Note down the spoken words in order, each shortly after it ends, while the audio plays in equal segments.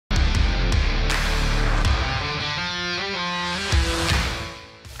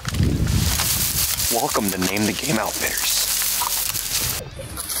Welcome to Name the Game Outfitters.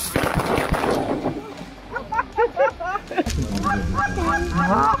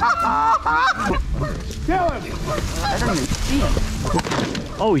 Kill him! I don't even see him.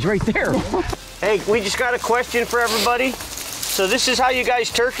 Oh, he's right there. Hey, we just got a question for everybody. So this is how you guys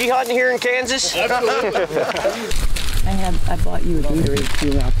turkey hunting here in Kansas? Absolutely. I bought you a Gatorade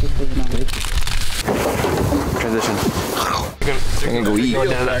too. I'll take those now. Transition. I'm gonna go eat. Going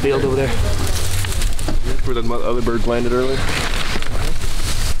down that field over there. Where the other birds landed earlier.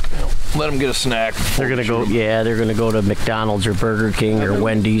 Let them get a snack. They're gonna go, yeah, they're gonna go to McDonald's or Burger King or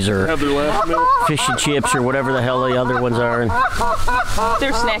Wendy's or Have their last meal. Fish and Chips or whatever the hell the other ones are.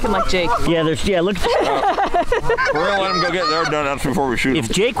 They're snacking like Jake. Yeah, look at We're gonna let them go get their donuts before we shoot them. If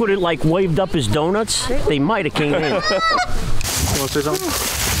Jake would have like waved up his donuts, they might have came in. You want to say something?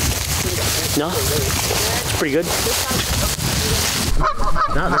 No? It's pretty good.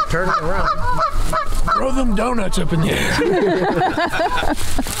 No, they're turning around. Throw them donuts up in the air.